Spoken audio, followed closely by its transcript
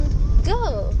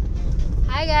So,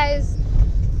 hi guys,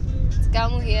 it's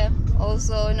Kamu here,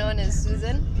 also known as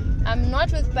Susan. I'm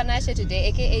not with Panasha today,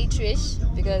 aka Trish,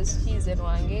 because she's in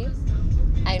Wange.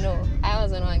 I know, I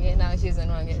was in Wange, now she's in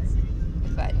Wange.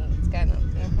 It's funny, it's kind of.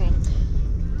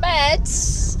 But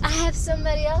I have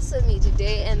somebody else with me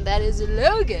today, and that is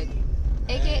Logan,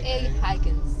 aka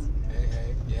Hikens.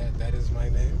 Hey, yeah, that is my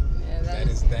name. Yeah,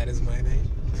 that is my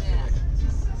name. Yeah.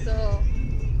 So,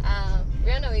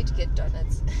 we're on our way to get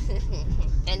donuts.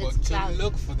 And it's cloudy. To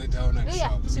look for the donut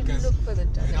shop. To look for the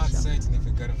donut shop. We're not certain if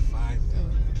we're going to find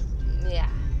them. Yeah.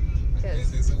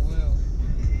 There's a will.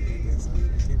 There's a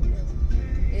freaking will.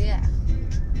 Yeah.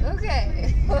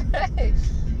 Okay. Alright.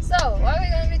 So, what we're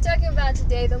going to be talking about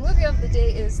today, the movie of the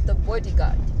day is The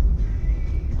Bodyguard.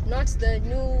 Not the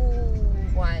new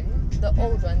one, the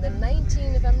old one.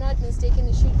 If I'm not mistaken,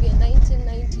 it should be a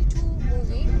 1992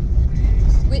 movie.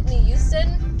 Whitney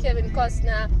Houston, Kevin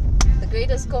Costner, the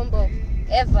greatest combo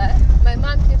ever. My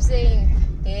mom keeps saying,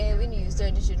 hey, Whitney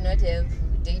Houston should not have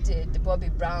dated Bobby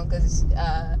Brown because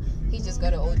he just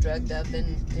got all drugged up,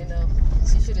 and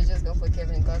she should have just gone for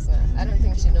Kevin Costner. I don't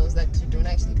think she knows that you don't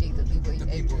actually date the people you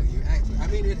act with. I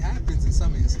mean, it happens in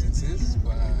some instances,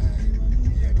 but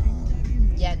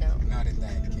yeah, no, not in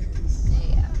that case.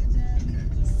 Yeah.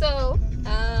 So,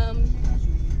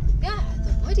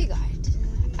 The Bodyguard.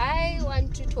 I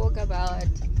want to talk about,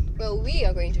 we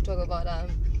are going to talk about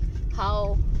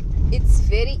how it's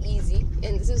very easy,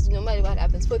 and this is normally what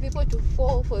happens, for people to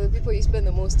fall for the people you spend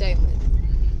the most time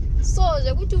with. So,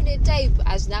 the good to type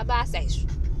as Nabasa.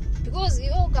 Because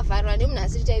you can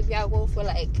type for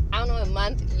like, I don't know, a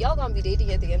month, you're going to be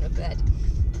dating at the end of that.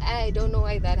 I don't know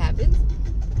why that happens.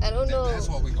 I don't know. That's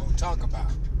what we're going to talk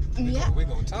about. Yeah. We're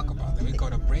going to talk about that. We're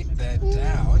going to break that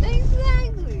down.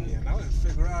 Exactly. And I want to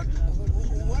figure out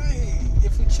why,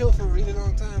 if we chill for a really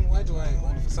long time, why do I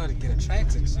all of a sudden get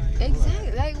attracted to you?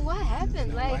 Exactly. Like, what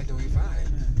happened? Like, why do we find?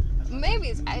 Maybe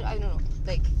it's, I don't know.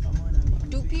 Like,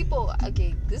 do people,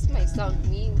 okay, this might sound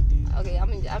mean. Okay,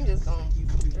 I'm just going,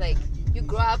 like, you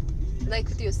grow up, like,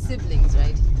 with your siblings,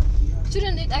 right?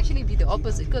 Shouldn't it actually be the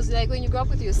opposite? Because, like, when you grow up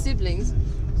with your siblings,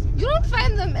 you don't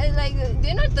find them, like,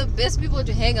 they're not the best people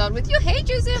to hang out with. You hate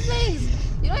your siblings.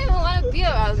 You don't even want to be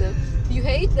around them. You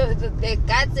hate their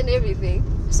guts and everything.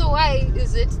 So why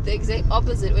is it the exact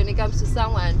opposite when it comes to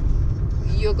someone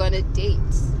you're going to date?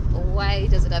 Why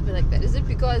does it happen like that? Is it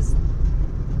because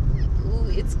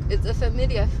it's a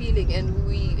familiar feeling,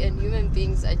 and human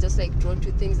beings are just, like, drawn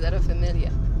to things that are familiar?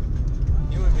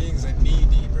 Human beings are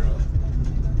needy, bro.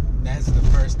 That's the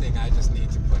first thing I just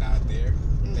need to put out there.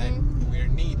 Mm-hmm. That we're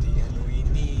needy, and we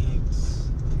need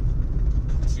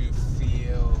to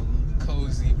feel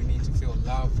cozy. We need to feel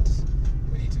loved.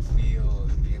 We need to feel,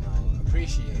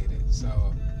 appreciated.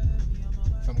 So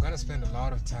if I'm gonna spend a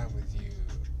lot of time with you,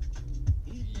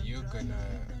 you're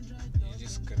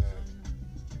just gonna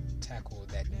tackle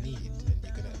that need, and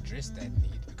you're gonna address that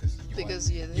need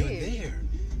because you're there.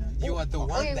 You are the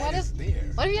one that is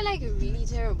there. What if you're, like, really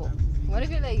terrible? What if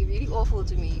you're, like, really awful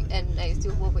to me and I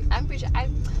still fall for you? I'm pretty sure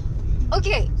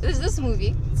okay, there's this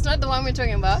movie. It's not the one we're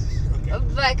talking about. Okay.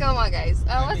 But come on, guys.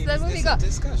 What's that movie called?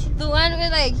 The one where,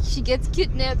 like, she gets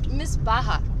kidnapped. Miss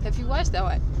Baja. Have you watched that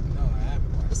one? No, I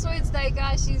haven't watched. So it's like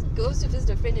she goes to visit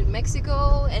a friend in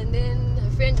Mexico, and then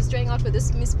her friend is trying out for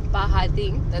this Miss Baja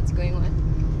thing that's going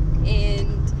on.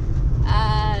 And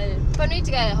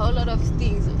Panrita got a whole lot of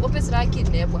things.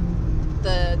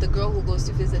 The girl who goes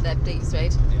to visit that place,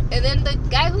 right? Yeah. And then the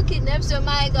guy who kidnaps her, oh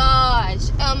my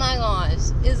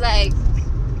gosh, is like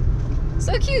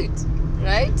so cute,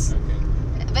 right?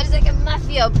 Okay. But it's like a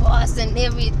mafia boss and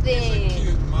everything.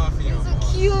 It's a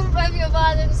cute mafia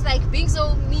boss, and it's like being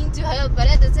so mean to her, but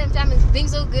at the same time it's being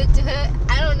so good to her.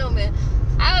 I don't know, man.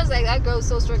 I was like, that girl's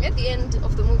so strong. At the end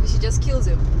of the movie, she just kills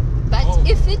him. But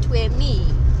if it were me,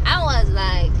 I was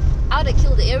like, I would have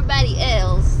killed everybody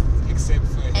else. Except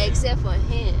for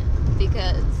him.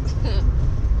 Because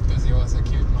he was a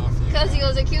cute mafia. Because he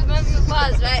was a cute mafia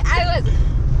boss, right? I was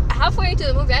halfway into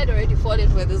the movie, I'd already fallen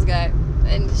for this guy.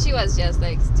 And she was just,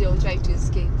 like, still trying to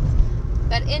escape.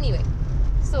 But anyway,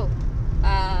 so,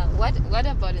 what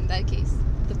about in that case?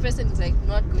 The person is, like,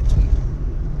 not good to you.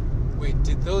 Wait,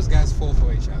 did those guys fall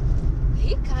for each other?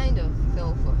 He kind of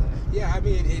fell for her. Yeah, I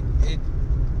mean,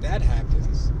 that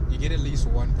happens. You get at least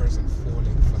one person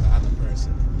falling for the other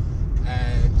person.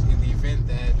 And in the event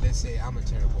that, let's say, I'm a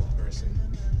terrible person,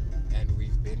 and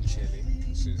we've been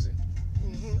chilling, Susan.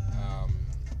 Mm-hmm.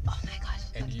 Oh my gosh.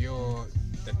 And you're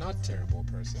the not terrible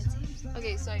person.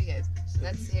 Okay, sorry guys.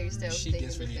 That's Harry Styles. She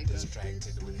gets really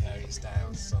distracted with Harry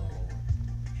Styles, so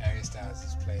Harry Styles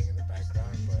is playing in the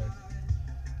background, but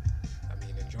I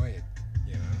mean, enjoy it,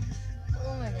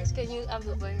 can you up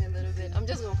the volume a little bit? I'm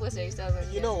just gonna post her styles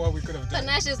on You know what we could have done?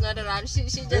 Tanasha's not around. She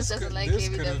just doesn't like this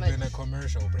Baby could that have much. been a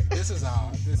commercial break. This is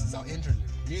our interlude,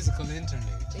 musical interlude.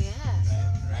 Yeah.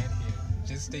 Right here.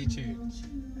 Just stay tuned.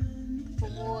 For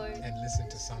more. And listen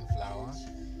to Sunflower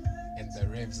and the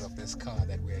revs of this car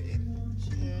that we're in.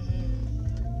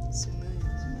 Mm-hmm. Smooth.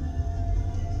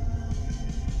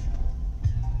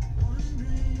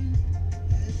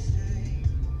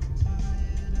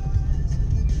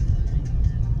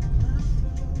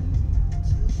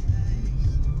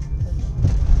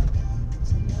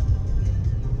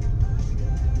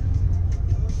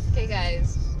 Okay,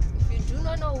 guys, if you do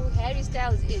not know who Harry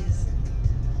Styles is,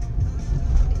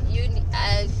 you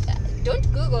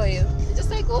don't Google him. Just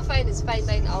like go find his Fine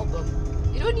Line album.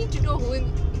 You don't need to know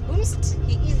whomst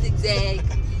he is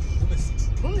exactly.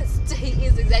 Whomst he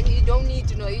is exactly. You don't need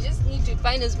to know. You just need to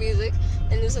find his music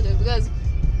and listen to it, because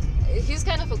he's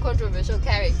kind of a controversial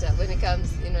character when it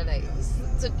comes, like.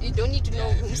 So you don't need to know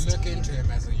whomst. If you look into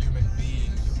him as a human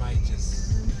being, you might just,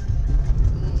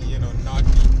 not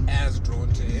be as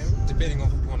drawn to him, depending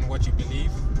on what you believe.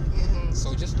 Mm-hmm.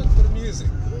 So just look for the music.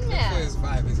 Yeah. Look for his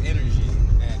vibe, his energy.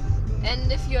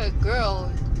 And if you're a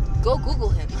girl, go Google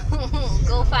him.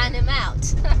 Go find him out.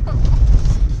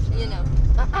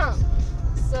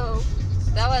 So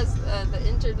that was the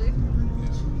interlude.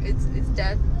 Yeah. It's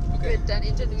done. Okay. We're done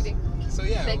interluding. So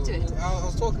yeah, back to it. I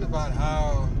was talking about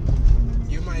how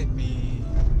you might be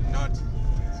not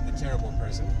a terrible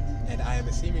person, and I am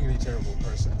a seemingly terrible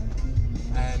person,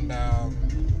 and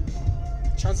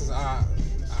chances are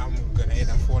I'm gonna end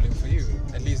up falling for you.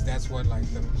 At least that's what like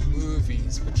the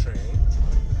movies portray.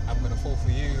 I'm gonna fall for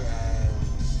you, and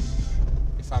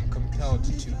if I'm compelled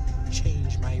to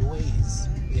change my ways,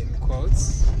 in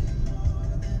quotes,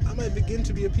 I might begin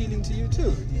to be appealing to you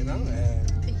too,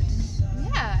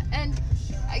 Yeah, and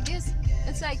I guess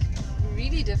it's like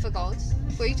really difficult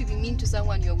for you to be mean to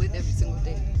someone you're with every single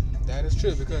day. That is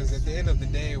true, because at the end of the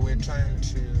day, we're trying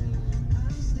to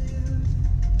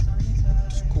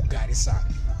kugarisa.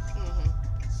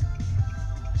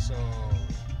 So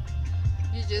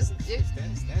you just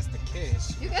that's the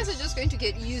case. You guys are just going to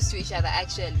get used to each other.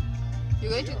 Actually,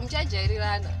 you're going to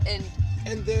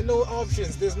and there are no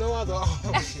options. There's no other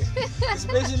option.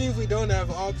 Especially if we don't have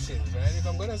options, right? If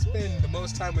I'm gonna spend the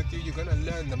most time with you, you're gonna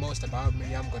learn the most about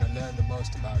me. I'm gonna learn the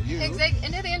most about you. Exactly.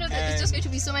 And at the end of it, it's just going to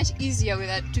be so much easier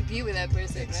to be with that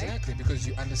person. Exactly, right? Because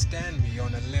you understand me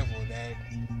on a level that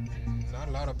not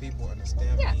a lot of people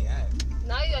understand me at.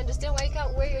 Now you understand why you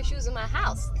can't wear your shoes in my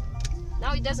house.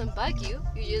 Now it doesn't bug you.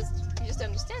 You just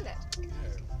understand that. Yeah,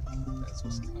 that's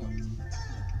what's up.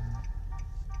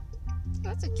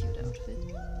 That's a cute outfit.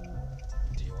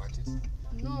 Do you want it?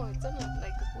 No, it's not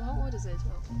like. How old is it?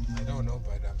 I don't know,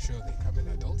 but I'm sure they come in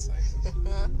adult sizes.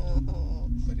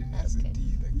 But it is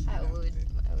indeed a cute outfit. I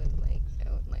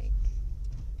would like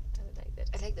that.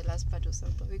 I like the last part of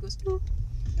something where it goes doop,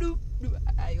 doop, doop.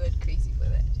 I went crazy for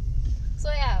that. So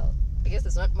yeah, I guess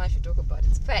there's not much to talk about.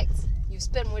 It's facts. You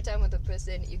spend more time with a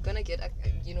person, you're gonna get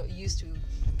used to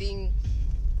being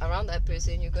around that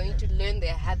person. You're going to learn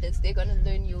their habits. They're gonna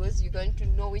learn yours. You're going to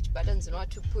know which buttons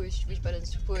not to push, which buttons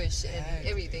to push, and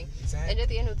everything. Exactly. And at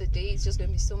the end of the day, it's just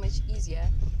gonna be so much easier.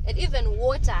 And even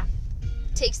water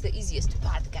takes the easiest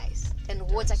path, guys. And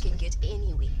water can get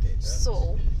anywhere.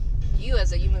 So you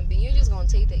as a human being, you're just gonna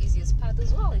take the easiest path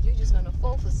as well, and you're just gonna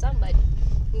fall for somebody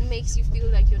who makes you feel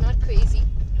like you're not crazy,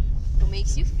 who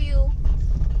makes you feel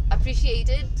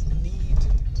appreciated,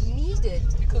 needed.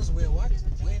 Because we're what?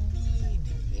 We're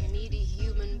needy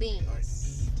human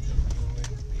beings.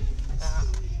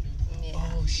 Yeah.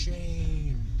 Oh,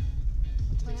 shame.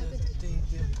 What happened? The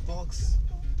box.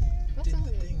 What's wrong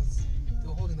with it? Things. They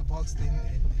were holding the box thing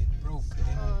and it broke.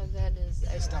 Oh, that is.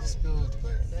 Stuff spilled,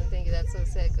 but I don't think that's so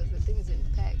sad because the thing's in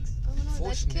packs. Oh no,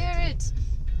 that's carrot.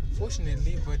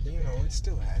 Fortunately, but it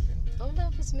still happened. Oh no,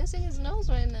 he's missing his nose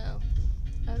right now.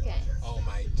 Okay. Oh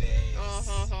my days.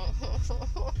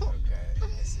 Okay,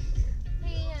 I see here.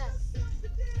 Yeah.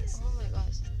 Oh my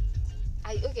gosh.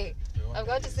 I'm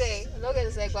going to say, Logan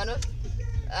is like one of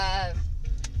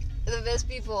the best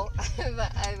people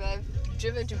I've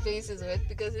driven to places with,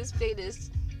 because his playlist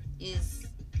is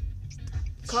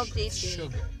completely. It's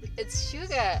sugar. It's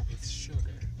sugar. It's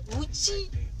sugar. Uchi.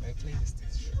 My playlist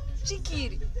is sugar.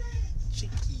 Chikiri.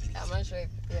 Chikiri. I'm not sure.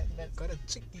 Yeah, that's. Got a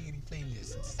chikiri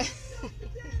playlist.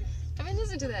 I mean,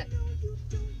 listen to that.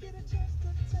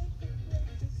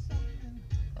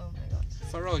 Oh my god.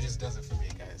 Pharoah just does it for me,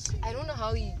 guys. I don't know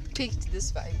how he picked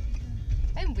this vibe.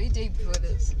 I'm way day before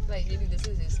this. Like, maybe this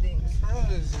is his thing. Pharoah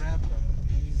is a rapper.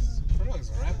 Pharoah is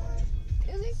a rapper.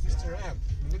 Is he? He's a rap.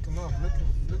 Look him up.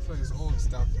 Look for his old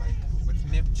stuff, like with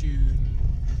Nip Neptune.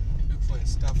 Look for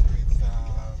his stuff with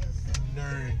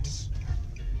nerds.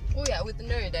 Oh yeah, with the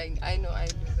nerd, I know I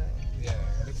do that. Yeah,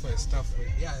 look for his stuff with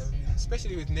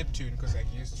especially with Neptune, because like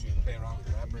he used to play around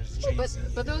with rappers. Yeah, Jay-Z.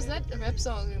 but there was that rap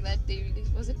song that they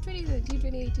released. Was it 2017,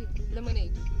 2018?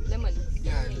 Lemon.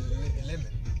 Yeah, Lemon.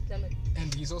 Lemon.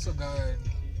 And he's also got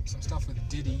some stuff with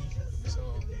Diddy, so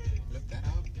look that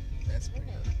up. That's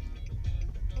pretty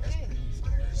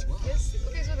fire as well. Yes.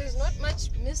 Okay, so there's not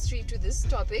much mystery to this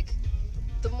topic.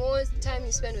 The more time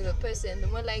you spend with a person, the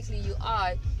more likely you're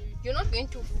not going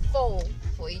to fall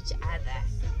for each other.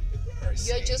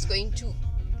 You're just going to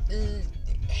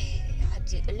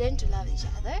learn to love each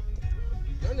other.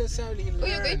 Not necessarily learn, Or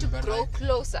you're going to grow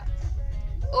closer.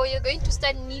 Or you're going to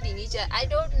start needing each other. I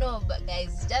don't know, but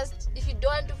guys, just if you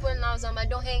don't want to fall in love with somebody,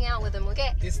 don't hang out with them,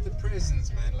 okay? It's the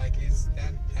presence, man. Like, it's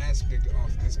that aspect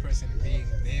of this person being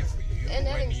there for you And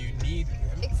when you need them.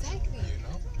 Exactly. You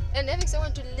know? And having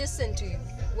someone to listen to you,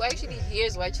 who actually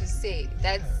hears what you say,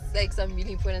 that's like some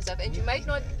really important stuff. And you might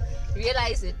not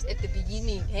realize it at the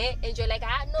beginning, eh? And you're like,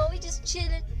 no, we just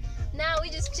chilling. Now we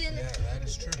just chilling. Yeah, that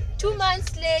is true. 2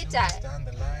 months later, 2 months down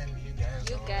the line,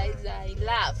 you guys are in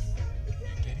love.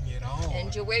 You're getting it on.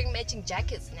 And you're wearing matching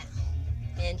jackets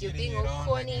now. And you're being all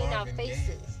corny in our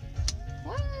faces.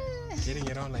 What? Getting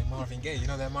it on like Marvin Gaye. You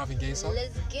know that Marvin Gaye song?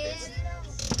 Let's get it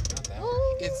Not that on.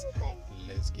 one. It's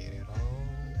Let's Get It On.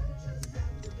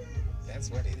 That's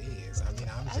what it is. I mean,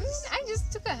 I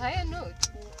just took a higher note.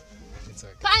 It's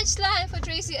okay. Punchline for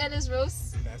Tracy Ellis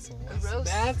Roast. That's what Roast.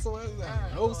 That's what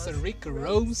Roast. Rica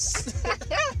Roast.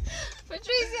 For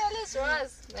Tracy Ellis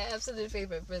Ross, my absolute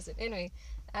favorite person. Anyway,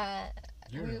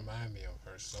 You remind me of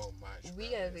her so much. We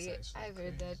bro. are It's there. actually I've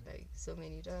heard that crazy. like so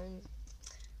many times,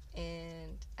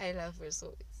 and I love her,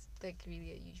 so it's like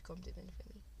really a huge compliment for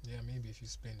me. Yeah, maybe if you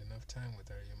spend enough time with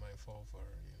her, you might fall for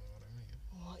her. You know what I mean?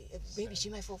 Well, maybe she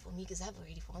might fall for me because I've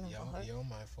already fallen for her. Y'all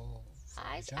might fall. For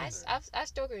each I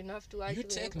stalk her enough to You actually.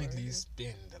 technically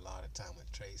spend a lot of time with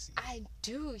Tracy. I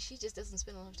do. She just doesn't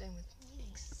spend a lot of time with me.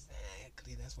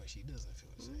 Exactly. That's why she doesn't feel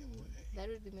the same way. That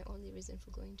would be my only reason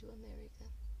for going to America.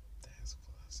 That's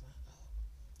what's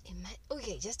up.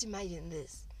 Okay, just imagine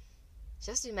this.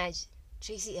 Just imagine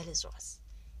Tracy Ellis Ross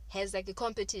has like a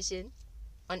competition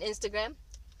on Instagram.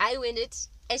 I win it,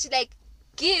 and she like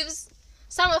gives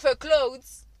some of her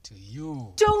clothes To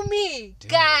you. to me, Dude.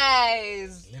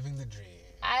 Guys. Living the dream.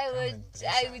 I Come would. and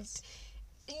bless us.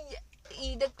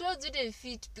 The clothes wouldn't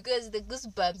fit because the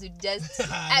goosebumps would just. The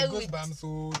I would. goosebumps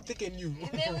will thicken you.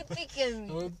 They would thicken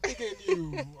me. Will thicken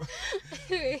you.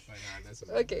 Anyway. But nah, that's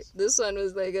Okay, this one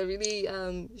was like a really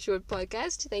short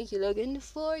podcast. Thank you, Logan,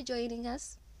 for joining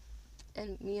us,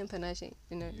 and me and Panache.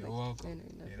 You're welcome.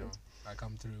 You know, I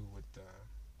come through with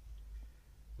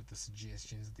the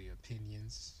suggestions, the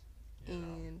opinions. You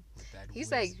know, And with that he's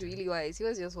wisdom, like really wise. He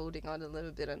was just holding out a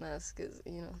little bit on us because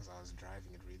because I was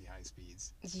driving at really high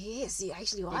speeds. Yes, he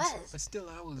actually But, was. but still,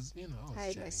 I was, I was I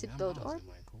had my chilling. seatbelt I was on. in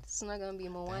my cool. It's not gonna be a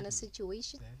Moana is-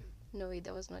 situation. That is- No, wait,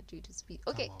 that was not due to speed.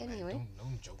 come Okay, on, man, anyway.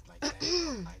 don't joke like that.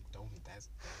 I don't.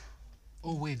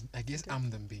 Oh wait, I guess I'm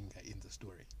the being in the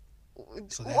story.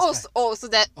 So that's fine. So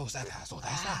that. So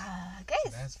that's fine.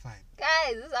 Guys, That's fine.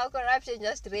 this is how corruption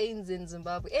just reigns in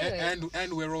Zimbabwe. Anyway,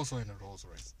 And we're also in a Rolls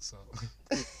Royce, so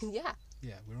yeah,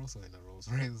 yeah, we're also in a Rolls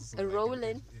Royce. So A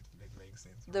Roland. It makes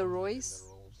sense. The Rolling in Royce. the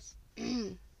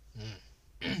Rolls.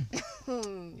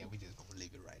 Yeah, we just gonna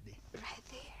leave it right there. right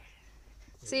there.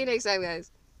 See you next time,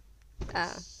 guys.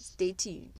 Stay tuned.